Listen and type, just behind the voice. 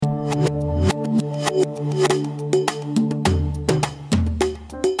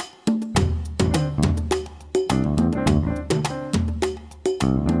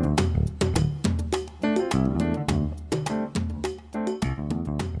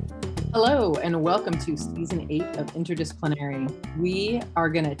Hello, and welcome to Season 8 of Interdisciplinary. We are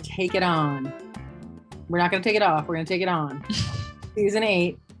going to take it on. We're not going to take it off. We're going to take it on. Season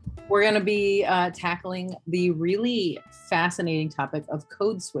 8, we're going to be tackling the really fascinating topic of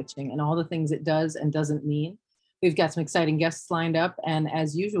code switching and all the things it does and doesn't mean. We've got some exciting guests lined up, and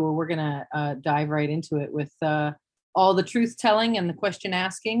as usual, we're going to dive right into it with all the truth telling and the question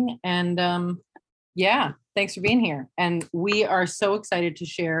asking. And yeah, thanks for being here. And we are so excited to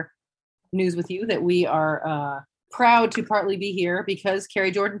share news with you that we are proud to partly be here because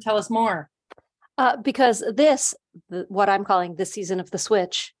Carrie Jordan, tell us more. Because what I'm calling this season of The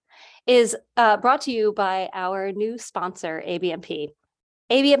Switch, is brought to you by our new sponsor, ABMP.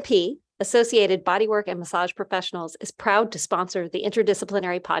 ABMP, Associated Bodywork and Massage Professionals, is proud to sponsor the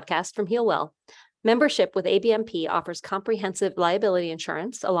Interdisciplinary podcast from HealWell. Membership with ABMP offers comprehensive liability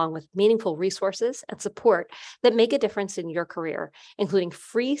insurance along with meaningful resources and support that make a difference in your career, including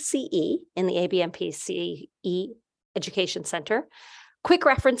free CE in the ABMP CE Education Center, quick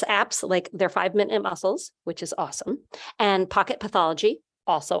reference apps like their 5-Minute Muscles, which is awesome, and Pocket Pathology,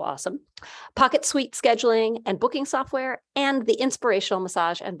 also awesome, Pocket Suite scheduling and booking software, and the Inspirational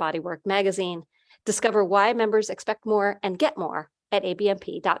Massage and Bodywork magazine. Discover why members expect more and get more at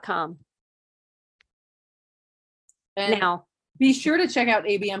abmp.com. And now, be sure to check out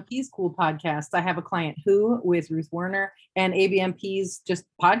ABMP's cool podcast. I Have a Client Who with Ruth Werner, and ABMP's just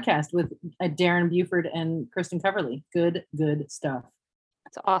podcast with Darren Buford and Kristen Coverly. Good stuff.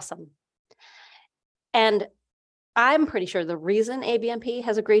 That's awesome. And I'm pretty sure the reason ABMP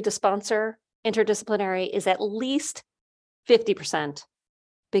has agreed to sponsor Interdisciplinary is at least 50%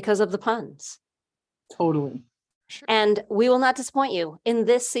 because of the puns. Totally. And we will not disappoint you. In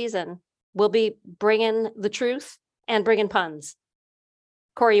this season, we'll be bringing the truth and bringing puns.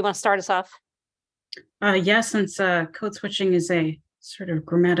 Corey, you want to start us off? Since code switching is a sort of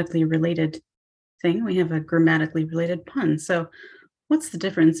grammatically related thing, we have a grammatically related pun. So what's the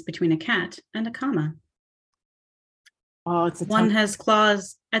difference between a cat and a comma? Oh, one has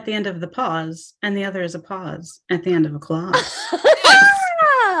claws at the end of the pause, and the other is a pause at the end of a clause.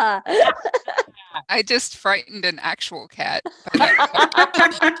 I just frightened an actual cat.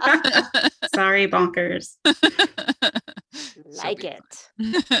 Sorry, bonkers. Like it.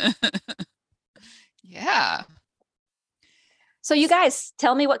 Yeah. So you guys,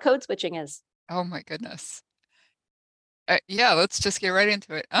 tell me what code switching is. Oh my goodness. Yeah, let's just get right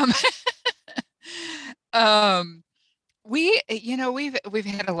into it. We've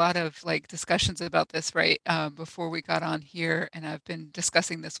had a lot of discussions about this, right? Before we got on here, and I've been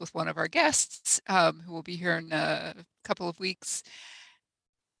discussing this with one of our guests, who will be here in a couple of weeks.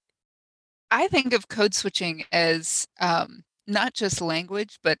 I think of code switching as not just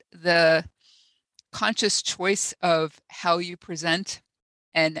language, but the conscious choice of how you present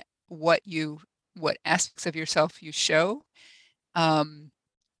and what aspects of yourself you show.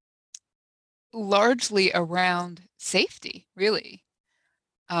 Largely around safety, really,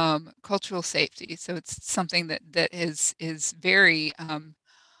 cultural safety. So it's something that is very,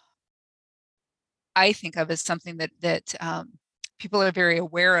 I think of as something that people are very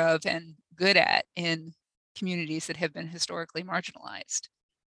aware of and good at in communities that have been historically marginalized.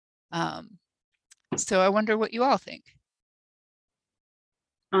 So I wonder what you all think.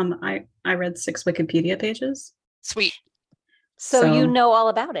 I read 6 Wikipedia pages. Sweet. So you know all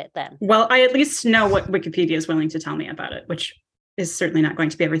about it then? Well, I at least know what Wikipedia is willing to tell me about it, which is certainly not going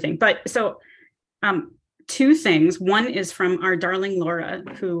to be everything. But so 2 things. One is from our darling Laura,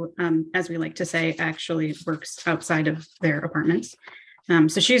 who, as we like to say, actually works outside of their apartments.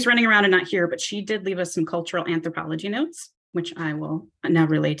 So she's running around and not here, but she did leave us some cultural anthropology notes, which I will now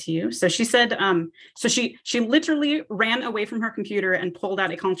relay to you. So she said, so she literally ran away from her computer and pulled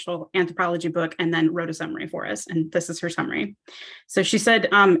out a cultural anthropology book and then wrote a summary for us. And this is her summary. So she said,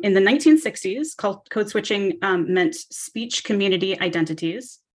 in the 1960s, code switching meant speech community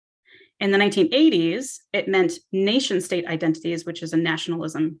identities. In the 1980s, it meant nation state identities, which is a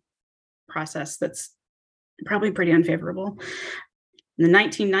nationalism process that's probably pretty unfavorable. In the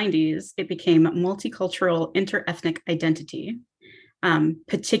 1990s, it became multicultural interethnic identity,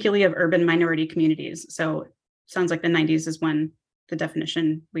 particularly of urban minority communities. So sounds like the 90s is when the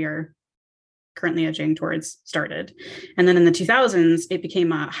definition we are currently edging towards started. And then in the 2000s, it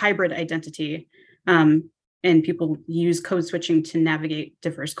became a hybrid identity, and people use code switching to navigate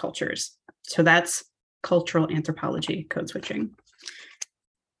diverse cultures. So that's cultural anthropology code switching.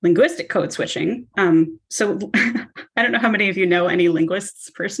 Linguistic code switching. So I don't know how many of you know any linguists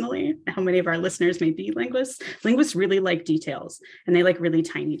personally, how many of our listeners may be linguists. Linguists really like details, and they like really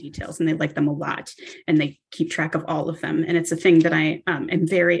tiny details, and they like them a lot, and they keep track of all of them. And it's a thing that I am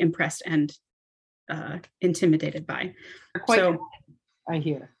very impressed and intimidated by. Quite So cunning, I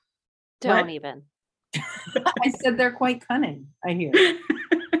hear. Don't What? even. I said they're quite cunning, I hear.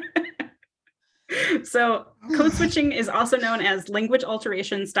 So code switching is also known as language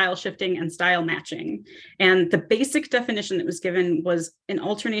alteration, style shifting, and style matching. And the basic definition that was given was an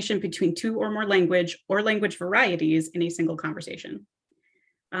alternation between two or more language or language varieties in a single conversation.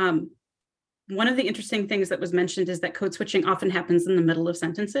 One of the interesting things that was mentioned is that code switching often happens in the middle of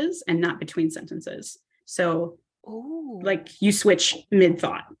sentences and not between sentences. So like you switch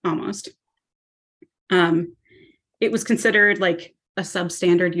mid-thought almost. It was considered like a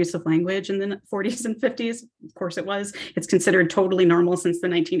substandard use of language in the 40s and 50s. Of course it was. It's considered totally normal since the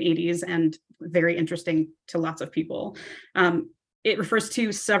 1980s and very interesting to lots of people. It refers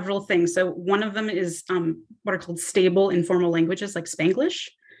to several things. So one of them is what are called stable informal languages like Spanglish.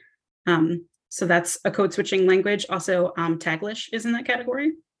 So that's a code switching language. Also, Taglish is in that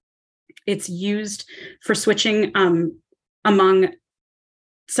category. It's used for switching among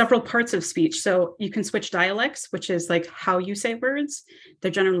several parts of speech. So you can switch dialects, which is like how you say words.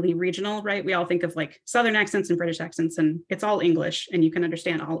 They're generally regional, right? We all think of like Southern accents and British accents, and it's all English and you can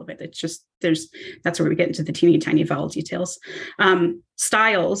understand all of it. It's just, that's where we get into the teeny tiny vowel details.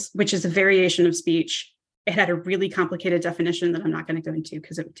 Styles, which is a variation of speech. It had a really complicated definition that I'm not going to go into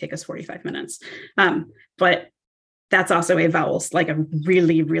because it would take us 45 minutes. But that's also a vowels, like a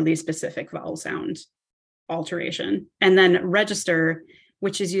really, really specific vowel sound alteration. And then register,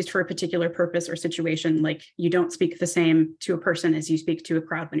 which is used for a particular purpose or situation. Like you don't speak the same to a person as you speak to a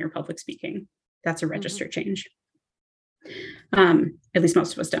crowd when you're public speaking. That's a register change. At least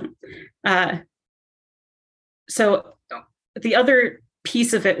most of us don't. So the other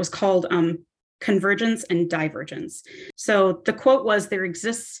piece of it was called convergence and divergence. So the quote was, there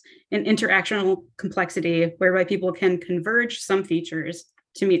exists an interactional complexity whereby people can converge some features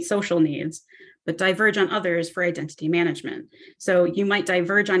to meet social needs, but diverge on others for identity management. So you might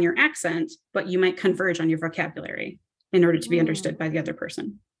diverge on your accent, but you might converge on your vocabulary in order to be understood by the other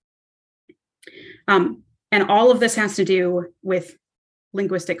person. And all of this has to do with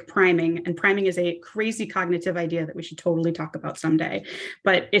linguistic priming. And priming is a crazy cognitive idea that we should totally talk about someday.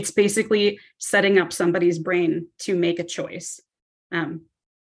 But it's basically setting up somebody's brain to make a choice,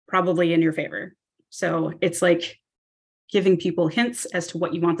 probably in your favor. So it's like giving people hints as to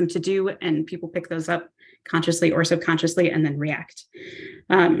what you want them to do, and people pick those up consciously or subconsciously and then react.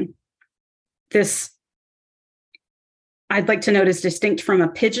 This, I'd like to note, is distinct from a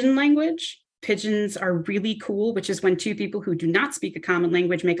pidgin language. Pidgins are really cool, which is when two people who do not speak a common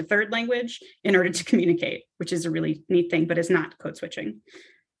language make a third language in order to communicate, which is a really neat thing, but is not code switching.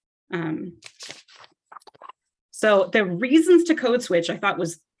 So the reasons to code switch, I thought,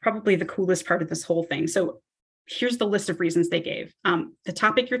 was probably the coolest part of this whole thing. So here's the list of reasons they gave. The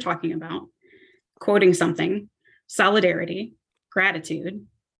topic you're talking about, quoting something, solidarity, gratitude,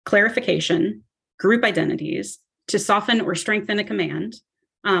 clarification, group identities, to soften or strengthen a command,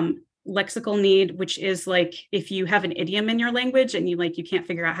 lexical need, which is like if you have an idiom in your language and you can't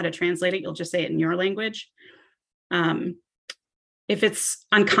figure out how to translate it, you'll just say it in your language. If it's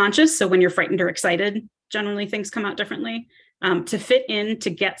unconscious, so when you're frightened or excited, generally things come out differently. To fit in, to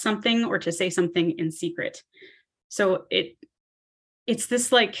get something, or to say something in secret. So it's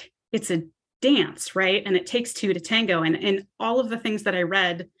this like, it's a dance, right? And it takes two to tango. And all of the things that I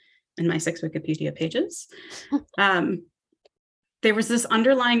read in my 6 Wikipedia pages, there was this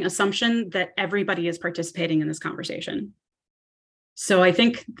underlying assumption that everybody is participating in this conversation. So I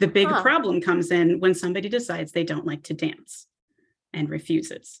think the big problem comes in when somebody decides they don't like to dance and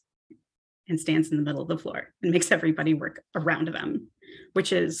refuses and stands in the middle of the floor and makes everybody work around them,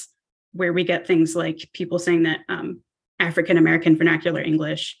 which is where we get things like people saying that African-American vernacular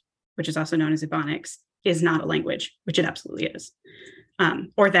English, which is also known as Ebonics, is not a language, which it absolutely is.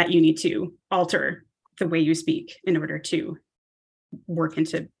 Or that you need to alter the way you speak in order to work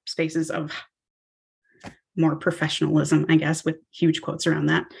into spaces of more professionalism, I guess, with huge quotes around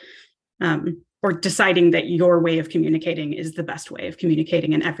that. Or deciding that your way of communicating is the best way of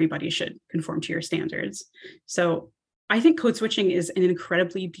communicating and everybody should conform to your standards. So I think code switching is an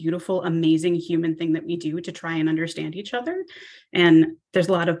incredibly beautiful, amazing human thing that we do to try and understand each other. And there's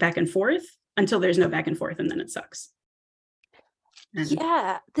a lot of back and forth until there's no back and forth, and then it sucks. And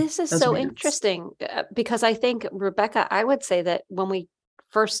yeah, this is so interesting because I think, Rebecca, I would say that when we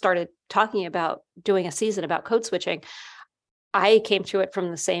first started talking about doing a season about code switching, I came to it from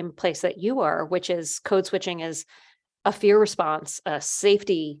the same place that you are, which is code switching is a fear response, a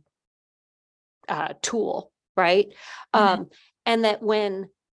safety tool, right? And that when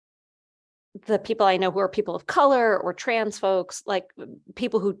the people I know who are people of color or trans folks, like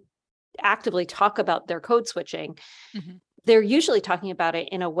people who actively talk about their code switching, they're usually talking about it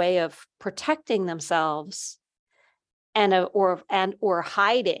in a way of protecting themselves or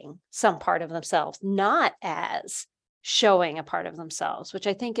hiding some part of themselves, not as showing a part of themselves, which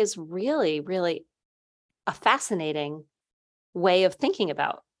I think is really, really a fascinating way of thinking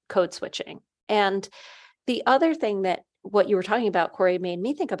about code switching. And the other thing that what you were talking about, Corey, made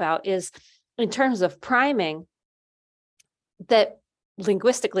me think about is in terms of priming, that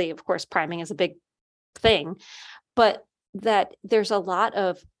linguistically, of course, priming is a big thing, but that there's a lot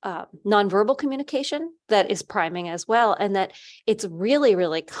of nonverbal communication that is priming as well. And that it's really,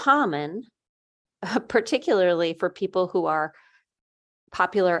 really common, particularly for people who are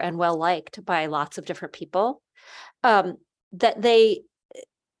popular and well-liked by lots of different people, that they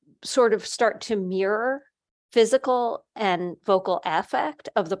sort of start to mirror physical and vocal affect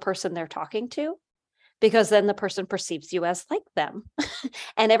of the person they're talking to, because then the person perceives you as like them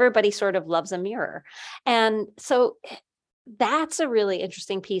and everybody sort of loves a mirror. And so that's a really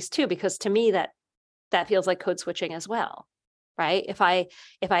interesting piece too, because to me that feels like code switching as well, right? If I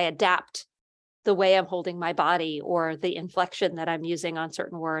adapt the way I'm holding my body or the inflection that I'm using on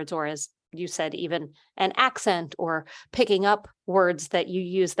certain words, or as you said, even an accent or picking up words that you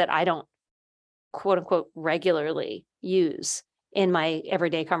use that I don't quote unquote regularly use in my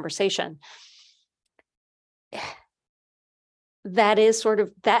everyday conversation,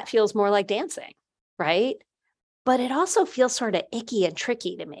 that feels more like dancing, right? But it also feels sort of icky and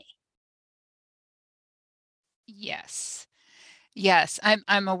tricky to me. Yes.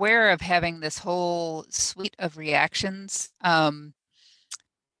 I'm aware of having this whole suite of reactions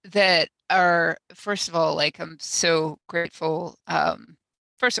that are, first of all, like, I'm so grateful,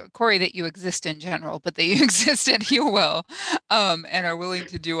 first of all, Corey, that you exist in general, but that you exist at HealWell, and are willing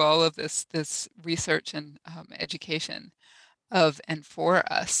to do all of this research and education of and for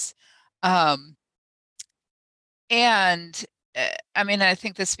us. And I mean, I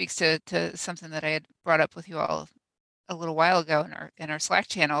think this speaks to something that I had brought up with you all a little while ago in our Slack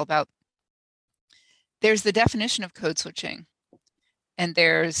channel about, there's the definition of code switching, and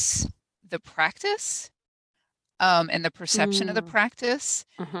there's the practice, and the perception of the practice.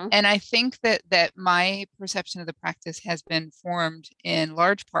 And I think that my perception of the practice has been formed in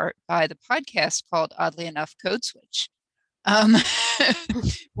large part by the podcast called, oddly enough, Code Switch,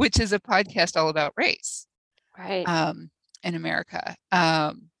 which is a podcast all about race, right? In America.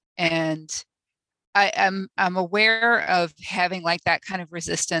 And I'm aware of having like that kind of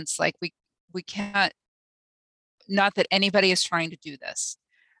resistance. Like we cannot, not that anybody is trying to do this,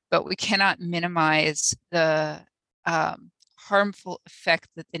 but we cannot minimize the harmful effect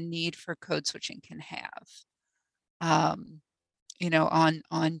that the need for code switching can have, on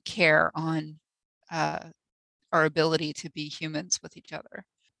care, on our ability to be humans with each other.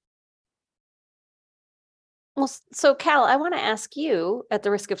 Well, so Cal, I want to ask you, at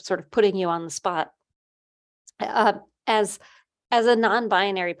the risk of sort of putting you on the spot, as a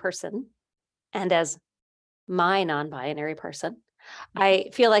non-binary person, and as my non-binary person, I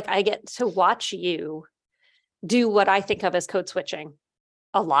feel like I get to watch you do what I think of as code switching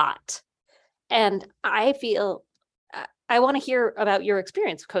a lot. And I feel I want to hear about your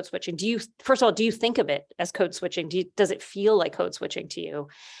experience with code switching. First of all, do you think of it as code switching? Does it feel like code switching to you?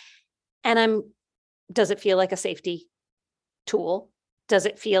 And does it feel like a safety tool? Does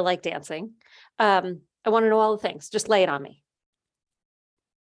it feel like dancing? I want to know all the things. Just lay it on me.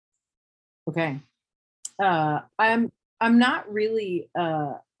 Okay. I'm not really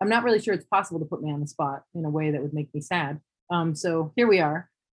sure it's possible to put me on the spot in a way that would make me sad. So here we are.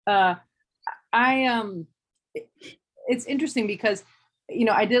 It's interesting because,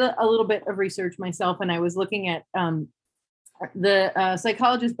 I did a little bit of research myself, and I was looking at the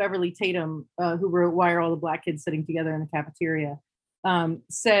psychologist Beverly Tatum, who wrote Why Are All the Black Kids Sitting Together in the Cafeteria,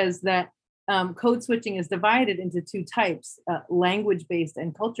 says that code switching is divided into two types, language-based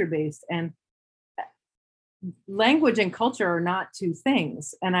and culture-based. And language and culture are not two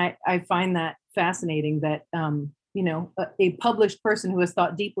things. And I find that fascinating that, a published person who has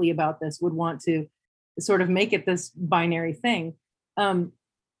thought deeply about this would want to sort of make it this binary thing. And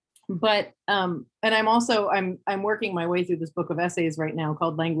I'm working my way through this book of essays right now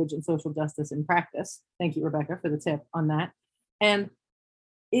called Language and Social Justice in Practice. Thank you, Rebecca, for the tip on that. And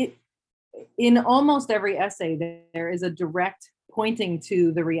in almost every essay, there is a direct pointing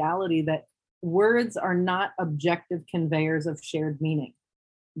to the reality that words are not objective conveyors of shared meaning,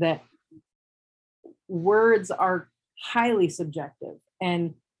 that words are highly subjective.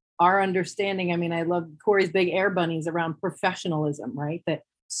 And our understanding, I mean, I love Corey's big air bunnies around professionalism, right? That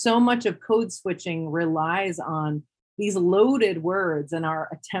so much of code switching relies on these loaded words and our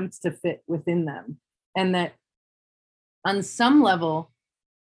attempts to fit within them. And that on some level,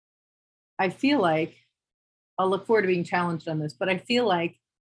 I feel like, I'll look forward to being challenged on this, but I feel like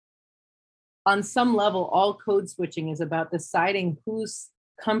on some level, all code switching is about deciding whose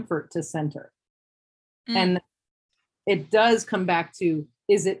comfort to center. And it does come back to,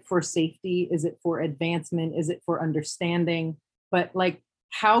 is it for safety? Is it for advancement? Is it for understanding? But like,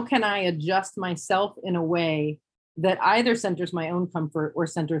 how can I adjust myself in a way that either centers my own comfort or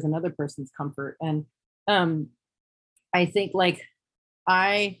centers another person's comfort? And I think like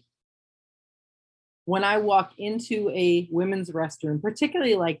when I walk into a women's restroom,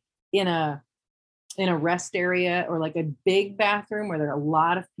 particularly like in a rest area or like a big bathroom where there are a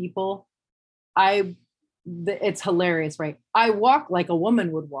lot of people, it's hilarious, right? I walk like a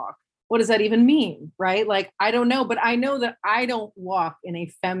woman would walk. What does that even mean, right? Like, I don't know, but I know that I don't walk in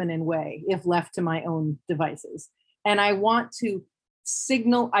a feminine way if left to my own devices. And I want to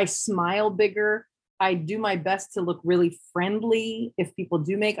signal, I smile bigger. I do my best to look really friendly if people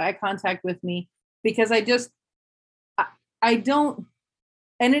do make eye contact with me, because I don't,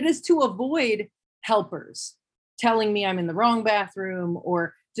 and it is to avoid helpers telling me I'm in the wrong bathroom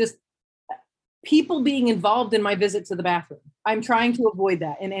or just people being involved in my visit to the bathroom. I'm trying to avoid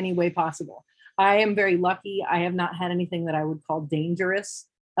that in any way possible. I am very lucky. I have not had anything that I would call dangerous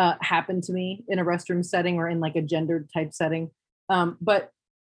happen to me in a restroom setting or in like a gendered type setting. But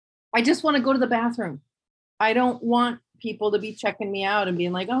I just want to go to the bathroom. I don't want people to be checking me out and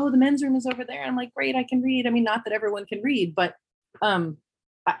being like, oh, the men's room is over there. I'm like, great, I can read. I mean, not that everyone can read, but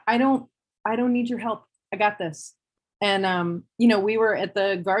I don't need your help. I got this. And, we were at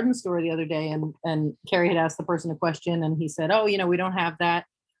the garden store the other day and Carrie had asked the person a question and he said, oh, we don't have that.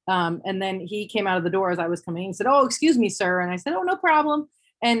 And then he came out of the door as I was coming and said, oh, excuse me, sir. And I said, oh, no problem.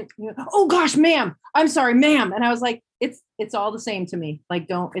 And, oh gosh, ma'am, I'm sorry, ma'am. And I was like, it's all the same to me. Like,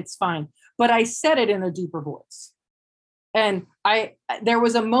 it's fine. But I said it in a deeper voice. And there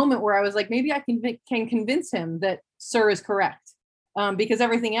was a moment where I was like, maybe I can convince him that sir is correct. Because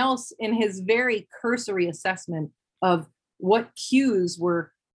everything else in his very cursory assessment of what cues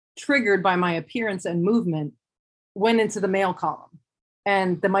were triggered by my appearance and movement went into the male column,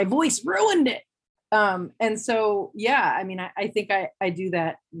 and my voice ruined it. And so, yeah, I mean, I think I do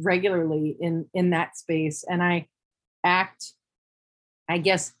that regularly in that space, and I act, I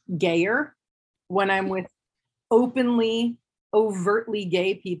guess, gayer when I'm with overtly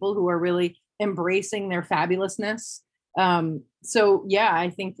gay people who are really embracing their fabulousness. So yeah, I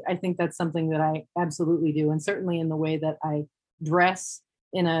think that's something that I absolutely do. And certainly in the way that I dress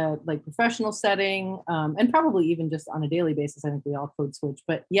in a like professional setting, and probably even just on a daily basis, I think we all code switch,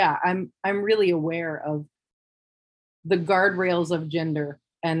 but yeah, I'm really aware of the guardrails of gender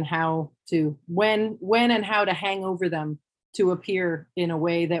and how to, when and how to hang over them to appear in a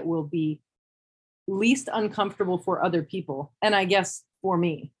way that will be least uncomfortable for other people. And I guess for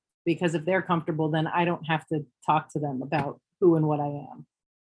me, because if they're comfortable, then I don't have to talk to them about who and what I am.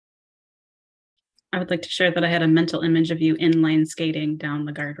 I would like to share that I had a mental image of you inline skating down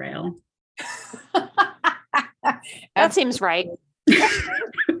the guardrail. That seems right.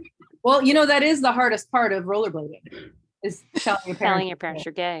 Well, that is the hardest part of rollerblading, is telling your parents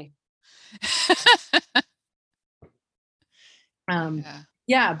you're gay.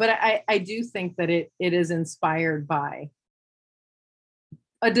 Yeah, but I do think that it is inspired by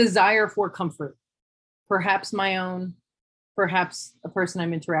a desire for comfort, perhaps my own, perhaps a person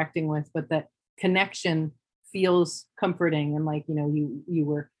I'm interacting with, but that connection feels comforting. And like, you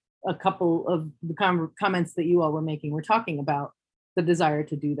were, a couple of the comments that you all were making, we're talking about the desire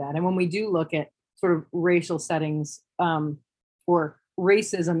to do that. And when we do look at sort of racial settings, or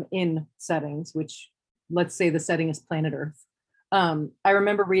racism in settings, which let's say the setting is planet Earth. I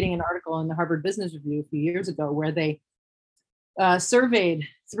remember reading an article in the Harvard Business Review a few years ago where they surveyed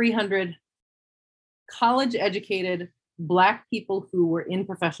 300 college-educated Black people who were in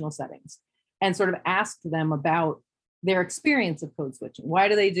professional settings and sort of asked them about their experience of code switching. Why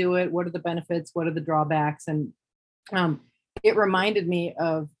do they do it? What are the benefits? What are the drawbacks? And it reminded me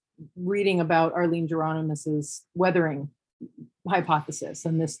of reading about Arlene Geronimus's weathering hypothesis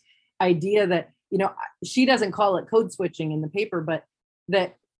and this idea that, she doesn't call it code switching in the paper, but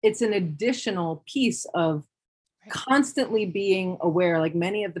that it's an additional piece of constantly being aware. Like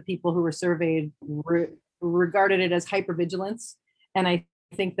many of the people who were surveyed regarded it as hypervigilance. And I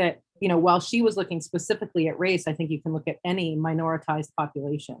think that, while she was looking specifically at race, I think you can look at any minoritized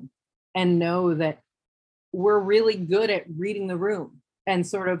population and know that we're really good at reading the room and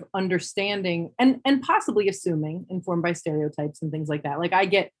sort of understanding and possibly assuming, informed by stereotypes and things like that. Like I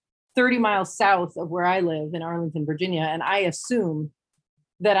get 30 miles south of where I live in Arlington, Virginia, and I assume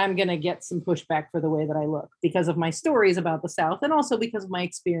that I'm going to get some pushback for the way that I look because of my stories about the South and also because of my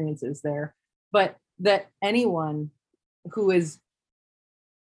experiences there. But that anyone who is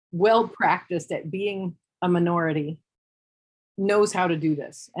well practiced at being a minority knows how to do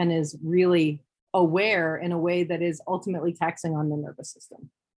this and is really aware in a way that is ultimately taxing on the nervous system.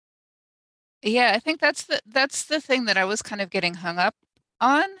 Yeah, I think that's the thing that I was kind of getting hung up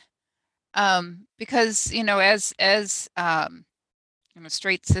on, because as I'm a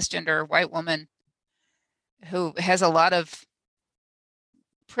straight cisgender white woman who has a lot of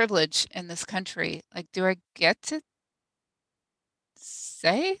privilege in this country, like, do I get to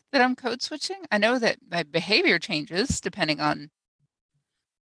say that I'm code switching? I know that my behavior changes depending on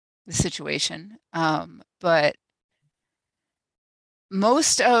the situation, but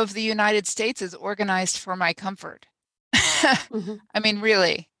most of the United States is organized for my comfort. Mhm. I mean,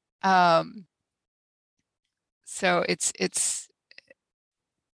 really. So it's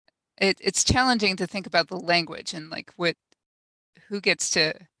challenging to think about the language and like who gets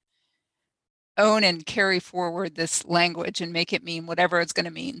to own and carry forward this language and make it mean whatever it's going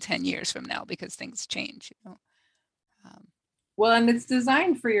to mean 10 years from now, because things change, you know. Well, and it's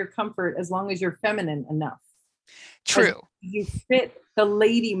designed for your comfort as long as you're feminine enough. True. You fit the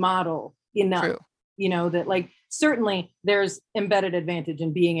lady model enough. True. You know, that like certainly there's embedded advantage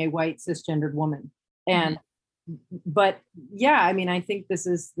in being a white cisgendered woman. And but yeah, I mean, I think this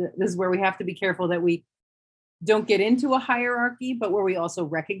is where we have to be careful that we don't get into a hierarchy, but where we also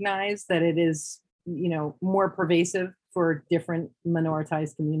recognize that it is, you know, more pervasive for different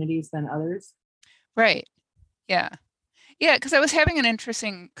minoritized communities than others. Right. Yeah. Yeah, because I was having an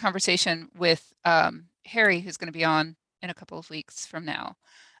interesting conversation with Harry, who's going to be on in a couple of weeks from now,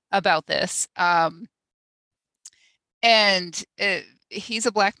 about this. And he's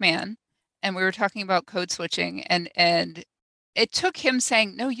a Black man, and we were talking about code switching, and it took him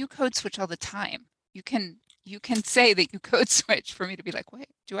saying, "No, you code switch all the time. You can say that you code switch," for me to be like, "Wait,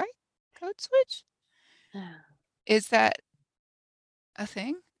 do I code switch? Is that a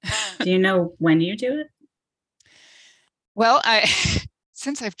thing?" Do you know when you do it? Well,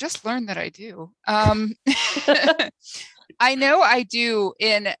 since I've just learned that I do, I know I do.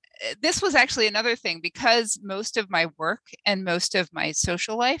 This was actually another thing, because most of my work and most of my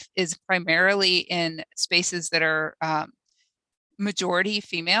social life is primarily in spaces that are majority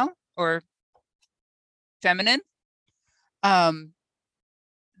female or feminine. Then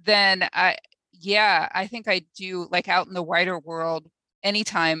I think I do, like, out in the wider world,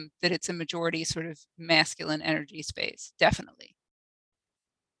 anytime that it's a majority sort of masculine energy space, definitely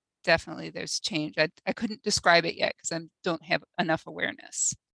there's change. I couldn't describe it yet because I don't have enough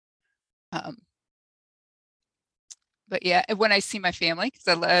awareness. But yeah, when I see my family,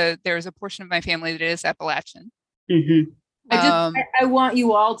 because there's a portion of my family that is Appalachian. Mm-hmm. I want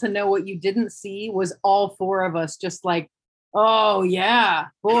you all to know what you didn't see was all four of us just like, oh yeah,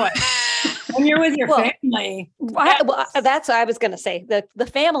 boy. When you're with your family. That's what I was going to say. The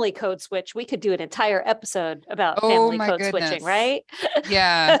family code switch, we could do an entire episode about family code switching, right?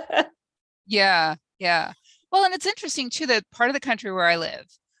 Yeah. Yeah. Well, and it's interesting too, that part of the country where I live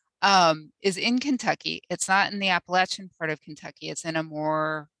is in Kentucky. It's not in the Appalachian part of Kentucky. It's in a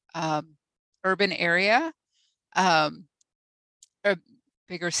more urban area, a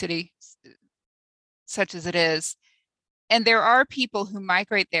bigger city, such as it is. And there are people who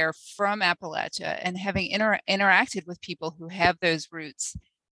migrate there from Appalachia, and having interacted with people who have those roots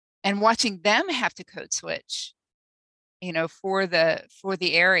and watching them have to code switch, you know, for the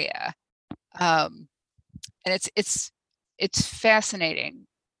area. And it's fascinating.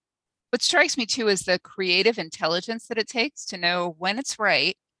 What strikes me too is the creative intelligence that it takes to know when it's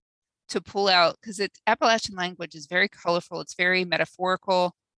right to pull out, because Appalachian language is very colorful. It's very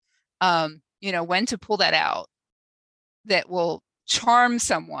metaphorical. You know, when to pull that out that will charm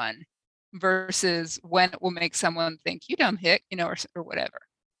someone versus when it will make someone think, "You dumb hick," you know, or whatever.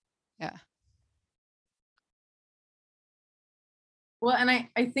 Yeah. Well, and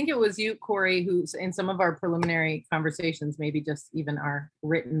I think it was you, Corey, who's in some of our preliminary conversations, maybe just even our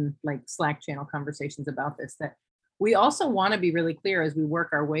written like Slack channel conversations about this, that we also want to be really clear as we work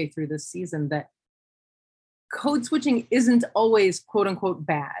our way through this season that code switching isn't always quote unquote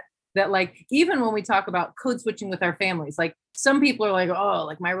bad. That like, even when we talk about code switching with our families, like some people are like, oh,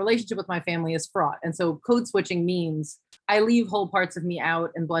 like my relationship with my family is fraught. And so code switching means I leave whole parts of me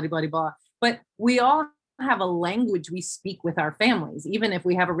out and blah, blah, blah, blah. But we all have a language we speak with our families, even if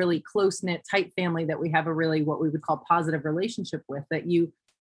we have a really close-knit, tight family that we have a really what we would call positive relationship with,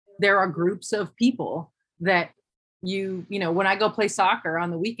 there are groups of people that when I go play soccer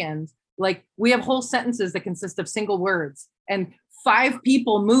on the weekends, like we have whole sentences that consist of single words, and 5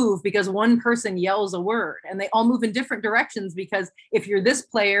 people move because one person yells a word, and they all move in different directions because if you're this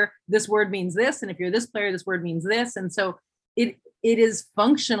player, this word means this, and if you're this player, this word means this. And so it is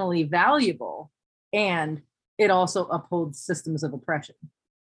functionally valuable, and it also upholds systems of oppression.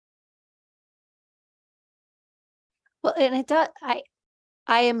 Well, and it does.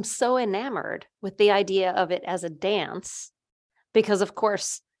 I am so enamored with the idea of it as a dance, because of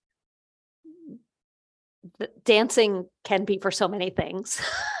course, dancing can be for so many things,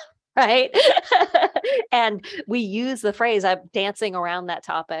 right? And we use the phrase, I'm dancing around that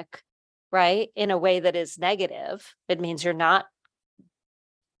topic, right? In a way that is negative. It means you're not,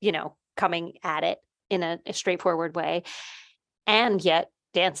 coming at it in a straightforward way. And yet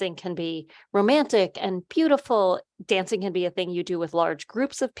dancing can be romantic and beautiful. Dancing can be a thing you do with large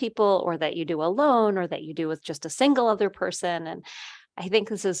groups of people, or that you do alone, or that you do with just a single other person. And I think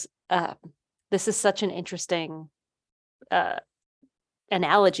this is such an interesting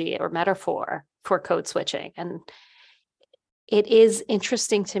analogy or metaphor for code switching. And it is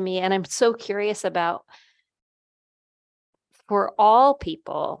interesting to me. And I'm so curious about, for all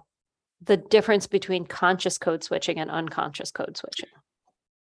people, the difference between conscious code switching and unconscious code switching.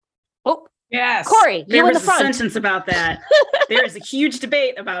 Oh, yes. Corey, there you in was the front. a sentence about that. There is a huge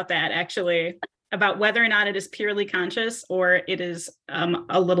debate about that, actually, about whether or not it is purely conscious or it is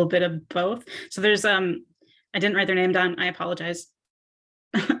a little bit of both. So there's I didn't write their name down. I apologize.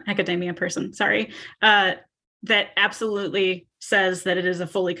 Academia person, sorry. That absolutely says that it is a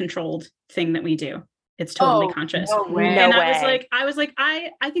fully controlled thing that we do. It's totally conscious. No way. And I was like,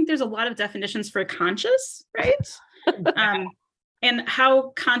 I think there's a lot of definitions for conscious, right? And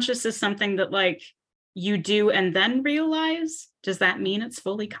how conscious is something that like you do and then realize? Does that mean it's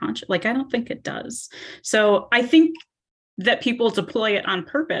fully conscious? Like, I don't think it does. So I think that people deploy it on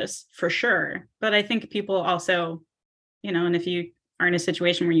purpose for sure. But I think people also, and if you are in a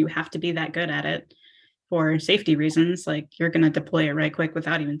situation where you have to be that good at it for safety reasons, like you're going to deploy it right quick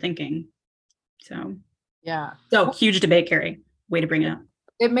without even thinking. So, yeah. So huge debate, Carrie. Way to bring it up.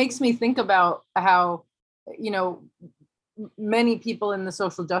 It makes me think about how, many people in the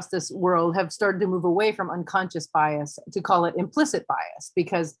social justice world have started to move away from unconscious bias to call it implicit bias,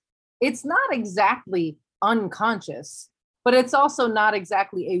 because it's not exactly unconscious, but it's also not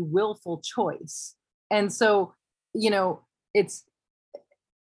exactly a willful choice. And so, I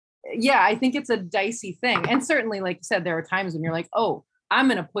think it's a dicey thing. And certainly, like you said, there are times when you're like, oh, I'm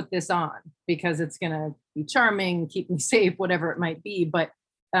going to put this on because it's going to be charming, keep me safe, whatever it might be. But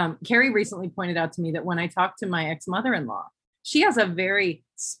Carrie recently pointed out to me that when I talk to my ex-mother-in-law, she has a very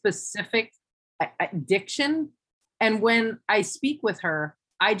specific diction. And when I speak with her,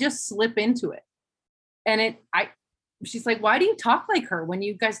 I just slip into it. And she's like, why do you talk like her when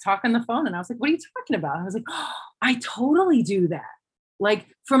you guys talk on the phone? And I was like, what are you talking about? And I was like, oh, I totally do that. Like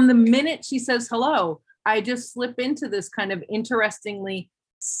from the minute she says hello, I just slip into this kind of interestingly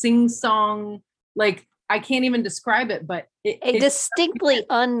sing-song, like I can't even describe it, but a distinctly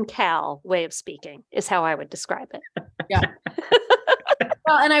uncal way of speaking is how I would describe it. Yeah.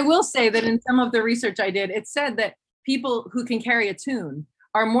 Well, and I will say that in some of the research I did, it said that people who can carry a tune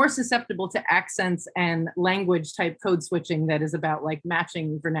are more susceptible to accents and language type code switching that is about like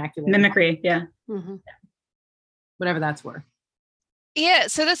matching vernacular. Mimicry, yeah. Mm-hmm. Whatever that's worth. Yeah,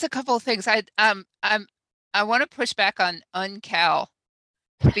 so that's a couple of things. I want to push back on uncal,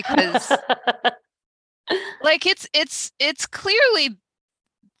 because like it's clearly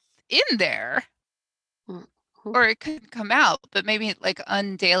in there, or it could come out, but maybe like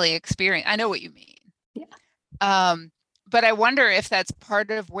undaily experience. I know what you mean. Yeah. But I wonder if that's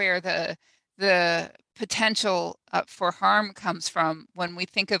part of where the potential for harm comes from when we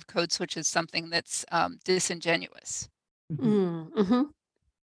think of code switch as something that's disingenuous. Mm-hmm.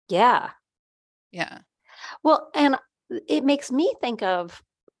 Yeah. Yeah. Well, and it makes me think of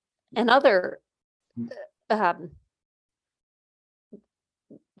another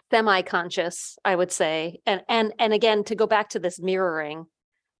semi-conscious, I would say, and again, to go back to this mirroring,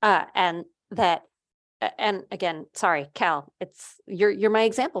 and again, sorry, Cal, you're my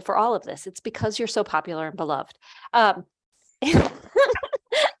example for all of this. It's because you're so popular and beloved.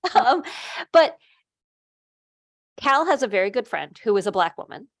 But Cal has a very good friend who is a Black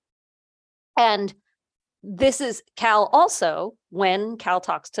woman. And this is Cal also, when Cal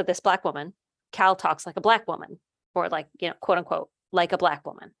talks to this Black woman, Cal talks like a Black woman, or like, quote unquote, like a Black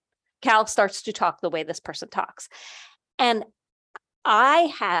woman. Cal starts to talk the way this person talks. And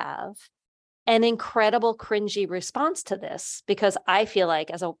I have an incredible cringy response to this because I feel like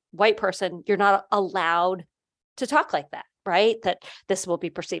as a white person, you're not allowed to talk like that, right? That this will be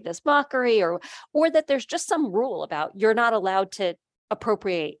perceived as mockery or that there's just some rule about you're not allowed to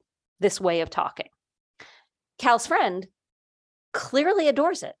appropriate this way of talking. Cal's friend clearly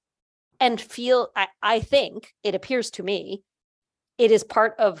adores it and I think it appears to me, it is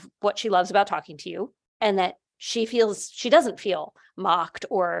part of what she loves about talking to you, and that she doesn't feel mocked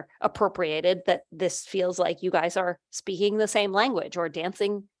or appropriated, that this feels like you guys are speaking the same language or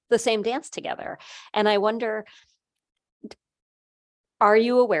dancing the same dance together. And I wonder, are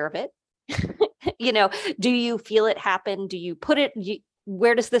you aware of it? Do you feel it happen? Do you put it,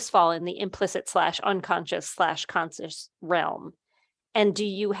 where does this fall in the implicit / unconscious / conscious realm? And do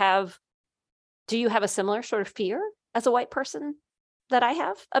you have a similar sort of fear as a white person that I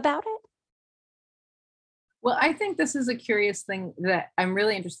have about it? Well, I think this is a curious thing that I'm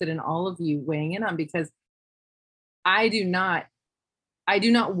really interested in all of you weighing in on, because I do not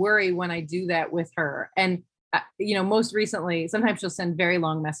worry when I do that with her. And, most recently, sometimes she'll send very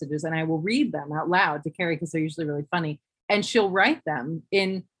long messages and I will read them out loud to Carrie because they're usually really funny. And she'll write them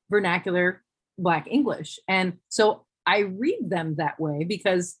in vernacular Black English. And so I read them that way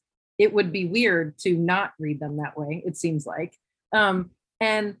because it would be weird to not read them that way, it seems like.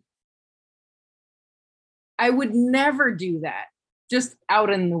 And I would never do that just out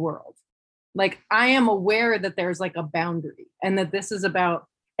in the world. Like, I am aware that there's like a boundary and that this is about,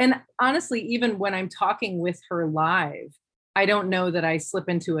 and honestly, even when I'm talking with her live, I don't know that I slip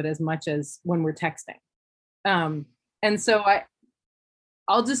into it as much as when we're texting. And so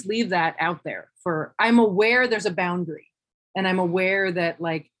I'll just leave that out there I'm aware there's a boundary, and I'm aware that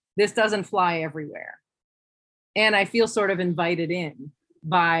like, this doesn't fly everywhere. And I feel sort of invited in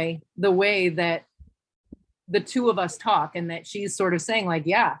by the way that the two of us talk, and that she's sort of saying like,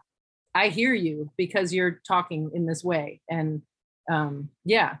 yeah, I hear you because you're talking in this way. And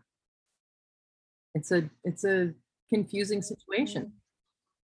yeah, it's a confusing situation.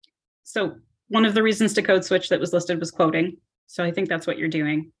 So one of the reasons to code switch that was listed was quoting. So I think that's what you're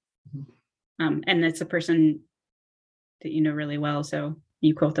doing. And it's a person that you know really well, so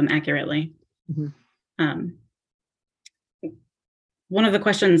you quote them accurately. One of the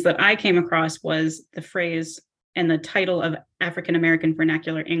questions that I came across was the phrase and the title of African American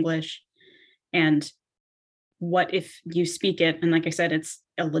Vernacular English. And what if you speak it, and like I said, it's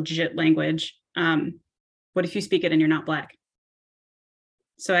a legit language. What if you speak it and you're not Black?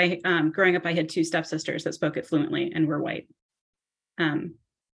 So growing up, I had two stepsisters that spoke it fluently and were white.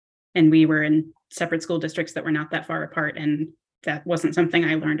 And we were in separate school districts that were not that far apart. And that wasn't something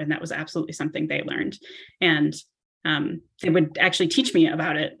I learned. And that was absolutely something they learned. And they would actually teach me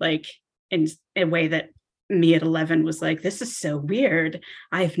about it, like in a way that me at 11 was like, this is so weird.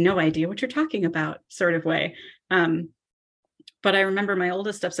 I have no idea what you're talking about, sort of way. But I remember my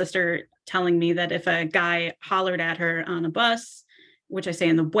oldest stepsister telling me that if a guy hollered at her on a bus, which I say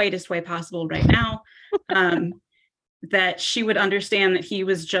in the whitest way possible right now, that she would understand that he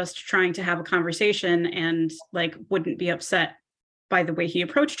was just trying to have a conversation and like wouldn't be upset by the way he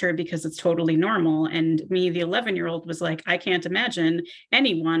approached her because it's totally normal. And me, the 11-year-old, was like, I can't imagine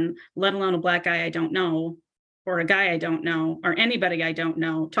anyone, let alone a Black guy I don't know, or a guy I don't know, or anybody I don't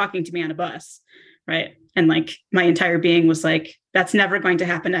know, talking to me on a bus, right? And like my entire being was like, that's never going to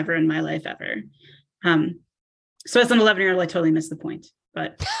happen ever in my life, ever. So as an 11-year-old, I totally missed the point,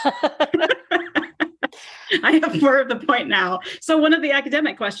 but I have more of the point now. So one of the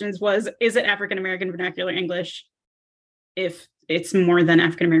academic questions was, is it African American Vernacular English if it's more than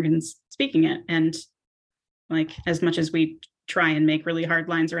African Americans speaking it? And like, as much as we try and make really hard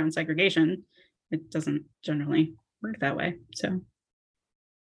lines around segregation, it doesn't generally work that way. So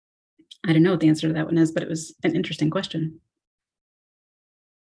I don't know what the answer to that one is, but it was an interesting question.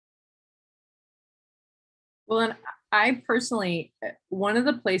 Well, and I personally, one of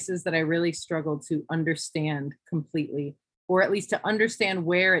the places that I really struggle to understand completely, or at least to understand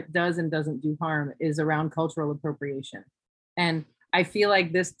where it does and doesn't do harm, is around cultural appropriation. And I feel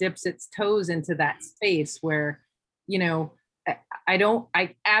like this dips its toes into that space where, you know,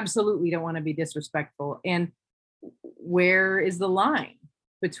 I absolutely don't want to be disrespectful. And where is the line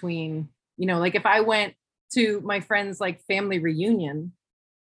between, you know, like if I went to my friend's like family reunion,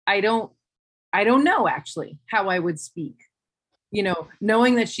 I don't know actually how I would speak, you know,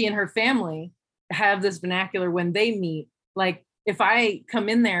 knowing that she and her family have this vernacular when they meet. Like, if I come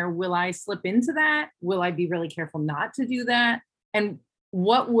in there, will I slip into that? Will I be really careful not to do that? And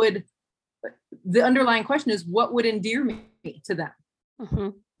the underlying question is, what would endear me to them? Mm-hmm.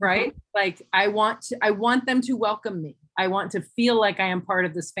 right? Like I want them to welcome me. I want to feel like I am part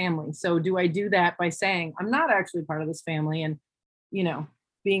of this family. So do I do that by saying I'm not actually part of this family and,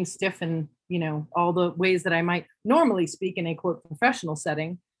 being stiff and, all the ways that I might normally speak in a quote professional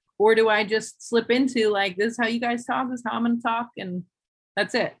setting? Or do I just slip into like, this is how you guys talk, this is how I'm going to talk, and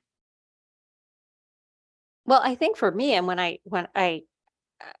that's it? Well, I think for me, and when I want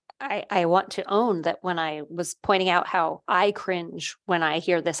to own that when I was pointing out how I cringe when I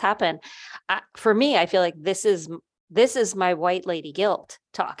hear this happen, for me, I feel like this is my white lady guilt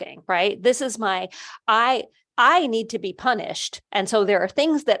talking, right? This is my, I need to be punished. And so there are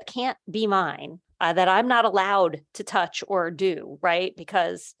things that can't be mine that I'm not allowed to touch or do, right?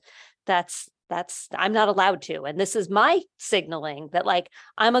 Because that's I'm not allowed to. And this is my signaling that like,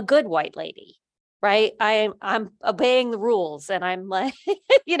 I'm a good white lady, right? I'm obeying the rules, and I'm like,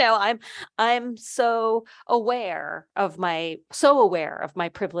 I'm so aware of my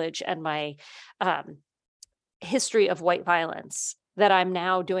privilege and my history of white violence that I'm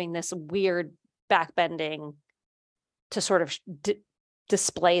now doing this weird backbending to sort of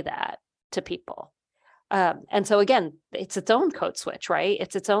display that to people. And so again, it's its own code switch, right?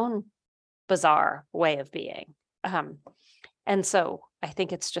 It's its own bizarre way of being. And so I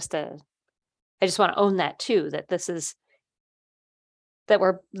think it's just I just want to own that too, that this is,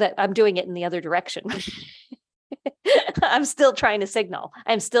 that I'm doing it in the other direction. I'm still trying to signal.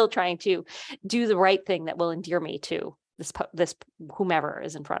 I'm still trying to do the right thing that will endear me to this whomever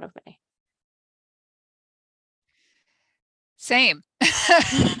is in front of me. Same.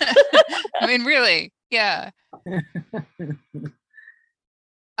 I mean, really, yeah. I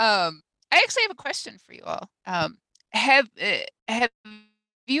actually have a question for you all. Have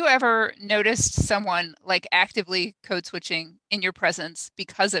you ever noticed someone like actively code switching in your presence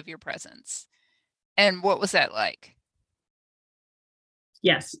because of your presence? And what was that like?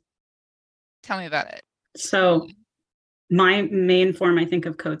 Yes. Tell me about it. So my main form, I think,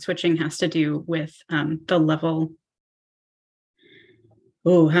 of code switching has to do with the level.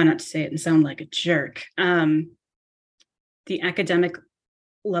 Oh, how not to say it and sound like a jerk. The academic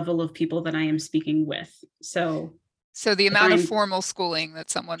level of people that I am speaking with. So the amount of formal schooling that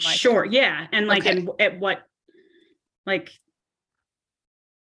someone might. Sure. Yeah. And like, okay. And at what, like,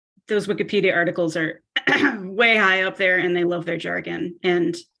 those Wikipedia articles are way high up there and they love their jargon.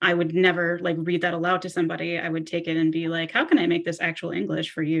 And I would never like read that aloud to somebody. I would take it and be like, how can I make this actual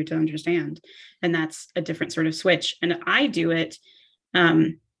English for you to understand? And that's a different sort of switch. And I do it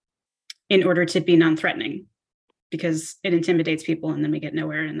in order to be non-threatening, because it intimidates people and then we get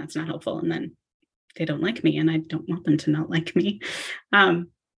nowhere, and that's not helpful. And then they don't like me, and I don't want them to not like me.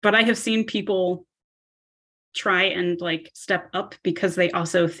 But I have seen people try and like step up because they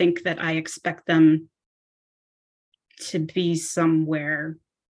also think that I expect them to be somewhere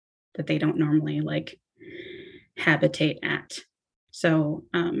that they don't normally like habitate at. So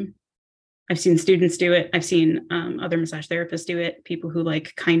I've seen students do it. I've seen other massage therapists do it. People who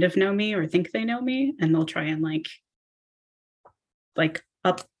like kind of know me or think they know me, and they'll try and like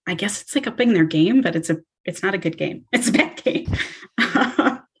up. I guess it's like upping their game, but it's not a good game. It's a bad game.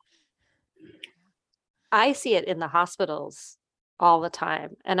 I see it in the hospitals all the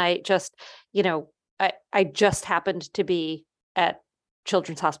time, and I just, I just happened to be at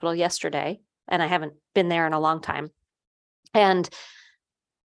Children's Hospital yesterday, and I haven't been there in a long time. And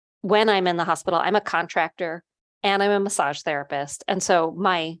when I'm in the hospital, I'm a contractor and I'm a massage therapist. And so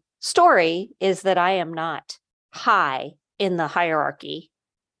my story is that I am not high in the hierarchy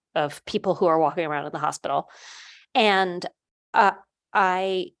of people who are walking around in the hospital. And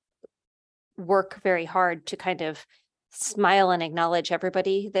I work very hard to kind of smile and acknowledge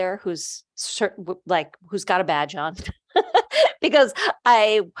everybody there who's got a badge on, because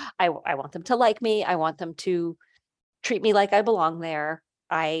I want them to like me. I want them to treat me like I belong there.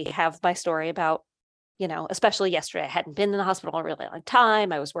 I have my story about, especially yesterday, I hadn't been in the hospital in a really long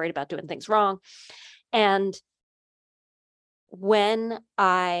time. I was worried about doing things wrong. And when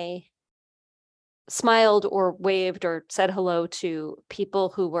I smiled or waved or said hello to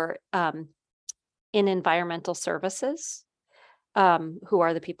people who were in environmental services, who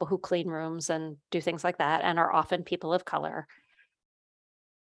are the people who clean rooms and do things like that, and are often people of color,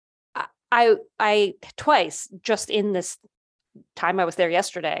 I twice, just in this time I was there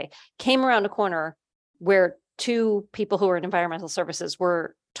yesterday, came around a corner where two people who were in environmental services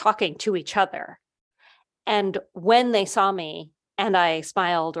were talking to each other. And when they saw me and I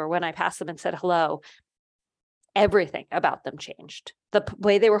smiled, or when I passed them and said hello, everything about them changed. The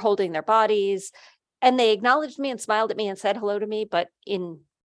way they were holding their bodies, and they acknowledged me and smiled at me and said hello to me, but in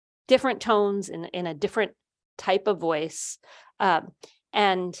different tones, in a different type of voice.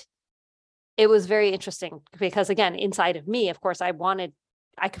 And it was very interesting because, again, inside of me, of course, I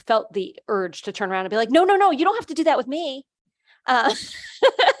felt the urge to turn around and be like, no, you don't have to do that with me. I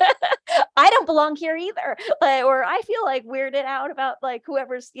don't belong here either. Or I feel like weirded out about like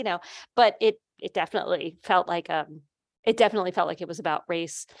whoever's, but it definitely felt like it was about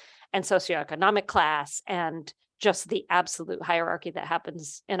race and socioeconomic class and just the absolute hierarchy that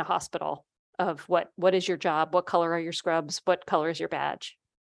happens in a hospital of what is your job, what color are your scrubs, what color is your badge.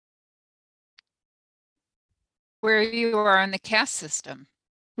 Where you are in the caste system.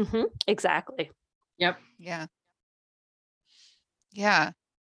 Mm-hmm. Exactly. Yep. Yeah. Yeah.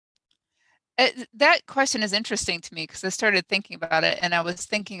 That question is interesting to me because I started thinking about it, and I was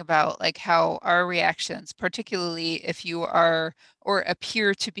thinking about like how our reactions, particularly if you are or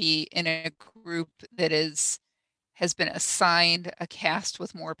appear to be in a group that has been assigned a caste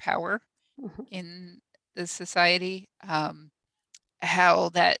with more power Mhm. in the society, how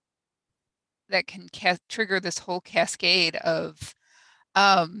that can trigger this whole cascade of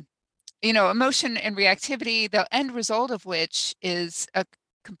emotion and reactivity, the end result of which is a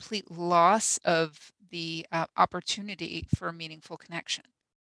complete loss of the opportunity for a meaningful connection.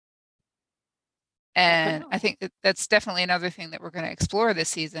 And I think that's definitely another thing that we're going to explore this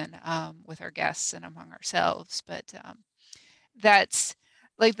season with our guests and among ourselves. But that's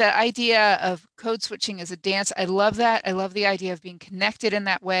like the idea of code switching as a dance. I love that. I love the idea of being connected in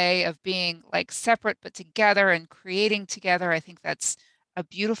that way, of being like separate but together and creating together. I think that's a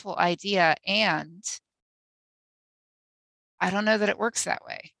beautiful idea. And I don't know that it works that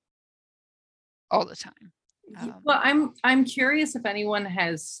way all the time. Well, I'm curious if anyone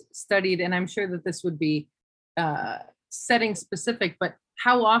has studied, and I'm sure that this would be setting specific, but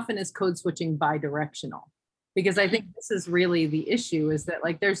how often is code switching bidirectional? Because I think this is really the issue, is that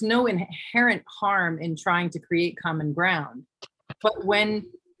like there's no inherent harm in trying to create common ground. But when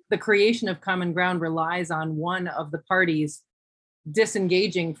the creation of common ground relies on one of the parties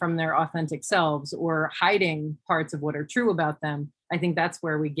disengaging from their authentic selves or hiding parts of what are true about them, I think that's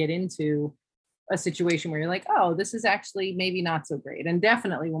where we get into a situation where you're like, oh, this is actually maybe not so great. And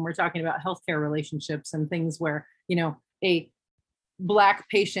definitely when we're talking about healthcare relationships and things where, a Black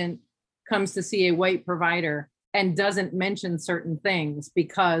patient comes to see a white provider and doesn't mention certain things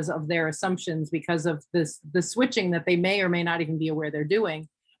because of their assumptions, because of the switching that they may or may not even be aware they're doing.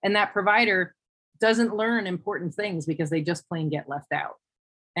 And that provider doesn't learn important things because they just plain get left out.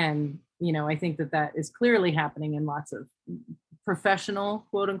 And, I think that is clearly happening in lots of professional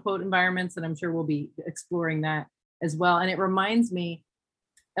quote unquote environments. And I'm sure we'll be exploring that as well. And it reminds me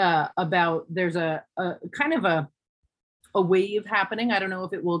about there's a kind of a wave happening. I don't know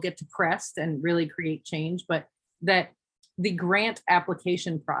if it will get to crest and really create change, but that the grant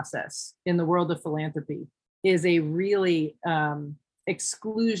application process in the world of philanthropy is a really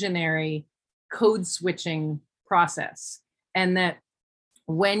exclusionary code switching process. And that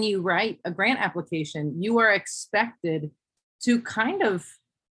when you write a grant application, you are expected to kind of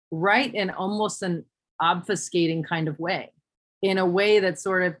write in almost an obfuscating kind of way, in a way that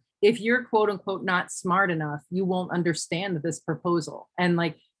sort of, if you're quote unquote not smart enough, you won't understand this proposal. And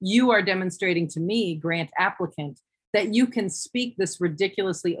like you are demonstrating to me, grant applicant, that you can speak this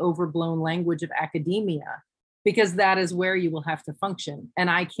ridiculously overblown language of academia, because that is where you will have to function. And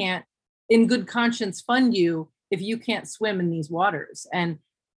I can't, in good conscience, fund you if you can't swim in these waters. And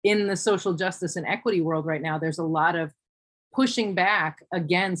in the social justice and equity world right now, there's a lot of pushing back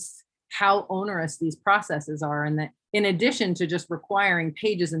against how onerous these processes are. And that in addition to just requiring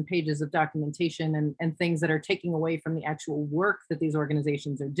pages and pages of documentation and things that are taking away from the actual work that these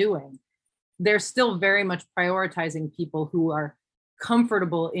organizations are doing, they're still very much prioritizing people who are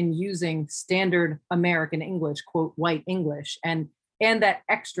comfortable in using standard American English, quote, white English, and that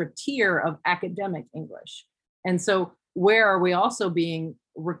extra tier of academic English. And so where are we also being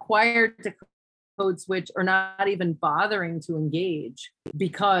required to code switch or not even bothering to engage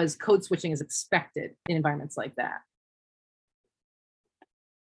because code switching is expected in environments like that?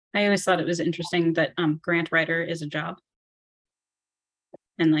 I always thought it was interesting that grant writer is a job,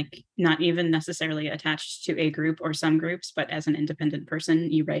 and like not even necessarily attached to a group or some groups, but as an independent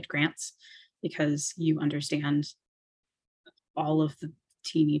person, you write grants because you understand all of the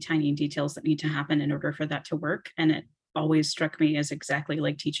teeny tiny details that need to happen in order for that to work. And it always struck me as exactly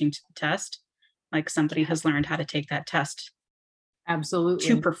like teaching to the test. Like somebody has learned how to take that test absolutely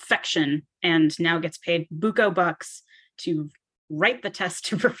to perfection and now gets paid buco bucks to write the test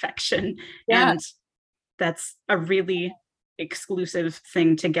to perfection. Yeah. And that's a really exclusive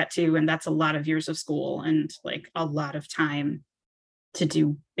thing to get to. And that's a lot of years of school and like a lot of time to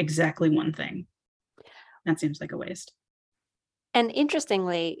do exactly one thing. That seems like a waste. And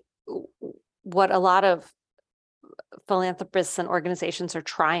interestingly, what a lot of philanthropists and organizations are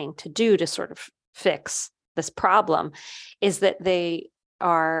trying to do to sort of fix this problem is that they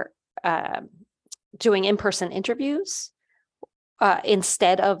are doing in-person interviews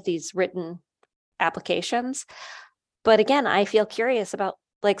instead of these written applications. But again, I feel curious about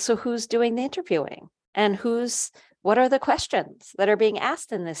so who's doing the interviewing and what are the questions that are being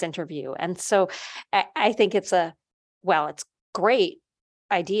asked in this interview? And so I think it's great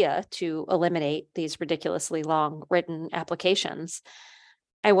idea to eliminate these ridiculously long written applications.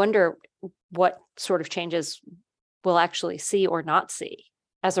 I wonder what sort of changes we'll actually see or not see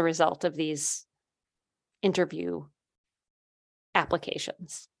as a result of these interview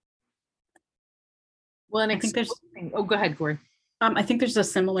applications. Well, and I think there's. Oh, go ahead, Corey. I think there's a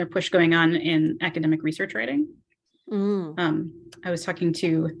similar push going on in academic research writing. I was talking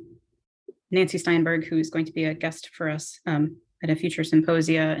to Nancy Steinberg, who's going to be a guest for us at a future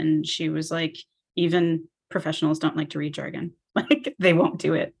symposia, and she was like, even professionals don't like to read jargon. Like, they won't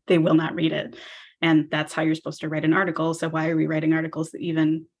do it. They will not read it. And that's how you're supposed to write an article. So why are we writing articles that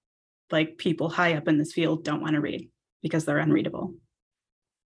even like people high up in this field don't want to read because they're unreadable?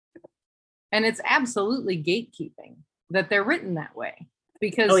 And it's absolutely gatekeeping that they're written that way.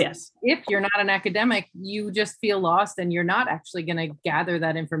 Because if you're not an academic, you just feel lost and you're not actually going to gather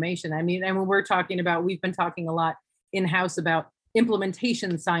that information. I mean, and when we've been talking a lot in-house about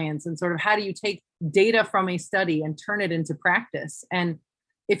implementation science and sort of how do you take data from a study and turn it into practice. And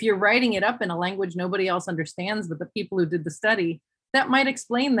if you're writing it up in a language nobody else understands but the people who did the study, that might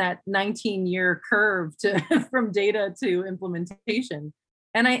explain that 19-year curve from data to implementation.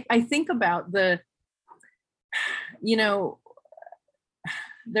 And I think about there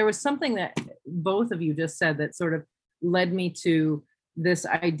was something that both of you just said that sort of led me to this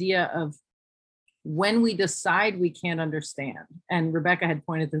idea of when we decide we can't understand. And Rebecca had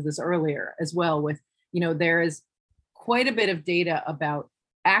pointed to this earlier as well with, there is quite a bit of data about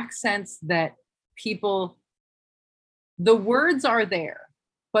accents that the words are there,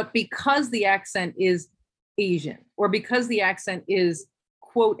 but because the accent is Asian or because the accent is,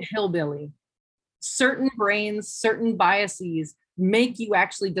 quote, hillbilly, certain brains, certain biases make you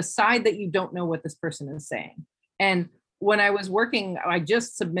actually decide that you don't know what this person is saying. And when I was working, I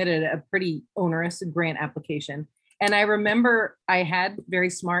just submitted a pretty onerous grant application. And I remember I had very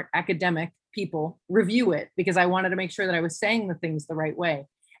smart academic people review it because I wanted to make sure that I was saying the things the right way.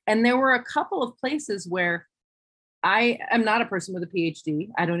 And there were a couple of places where I am not a person with a PhD.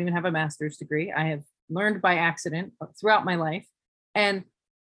 I don't even have a master's degree. I have learned by accident throughout my life. And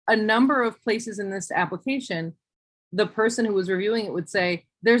a number of places in this application, the person who was reviewing it would say,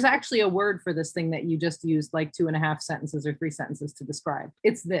 there's actually a word for this thing that you just used like 2.5 sentences or 3 sentences to describe.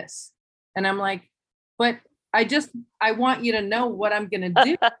 It's this. And I'm like, but I want you to know what I'm going to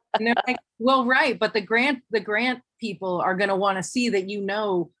do. And they're like, well, right. But the grant people are going to want to see that you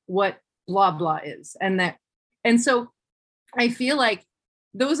know what blah, blah is. And so I feel like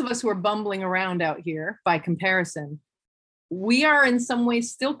those of us who are bumbling around out here by comparison, we are in some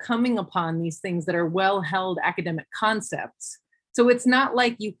ways still coming upon these things that are well-held academic concepts. So it's not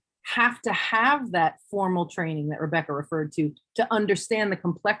like you have to have that formal training that Rebecca referred to understand the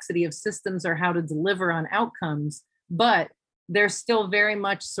complexity of systems or how to deliver on outcomes, but there's still very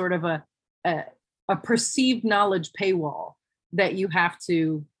much sort of a perceived knowledge paywall that you have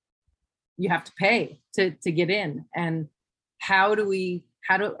to pay to get in. And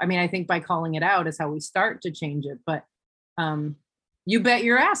I think by calling it out is how we start to change it. But you bet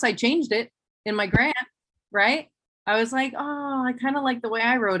your ass I changed it in my grant, right? I was like, oh, I kind of like the way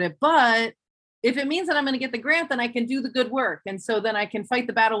I wrote it, but if it means that I'm going to get the grant, then I can do the good work. And so then I can fight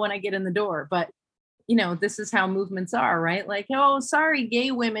the battle when I get in the door. But, this is how movements are, right? Like, oh, sorry,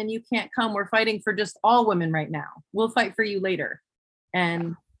 gay women, you can't come. We're fighting for just all women right now. We'll fight for you later.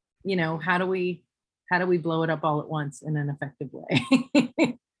 And, how do we blow it up all at once in an effective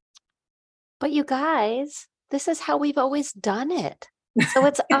way? But you guys, this is how we've always done it. So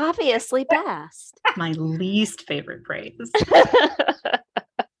it's obviously best. My least favorite phrase.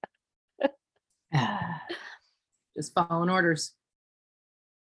 Just following orders.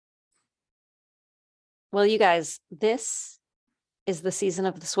 Well, you guys, this is the season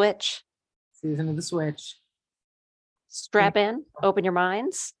of the switch. Season of the switch. Strap in, open your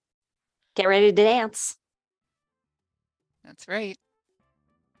minds, get ready to dance. That's right.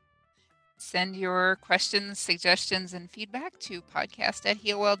 Send your questions, suggestions, and feedback to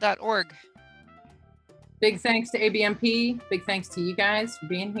podcast@healwell.org. Big thanks to ABMP. Big thanks to you guys for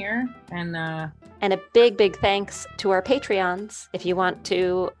being here. And a big, big thanks to our Patreons. If you want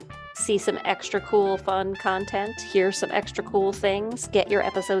to see some extra cool, fun content, hear some extra cool things, get your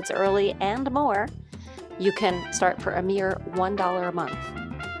episodes early, and more, you can start for a mere $1 a month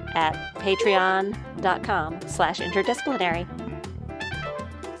at patreon.com/interdisciplinary.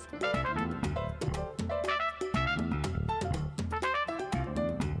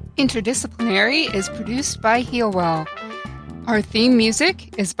 Interdisciplinary is produced by Healwell. Our theme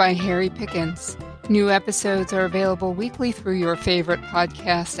music is by Harry Pickens. New episodes are available weekly through your favorite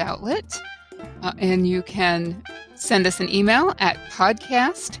podcast outlet. And you can send us an email at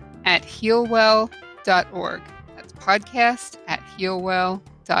podcast@healwell.org. That's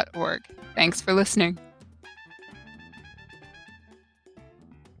podcast@healwell.org. Thanks for listening.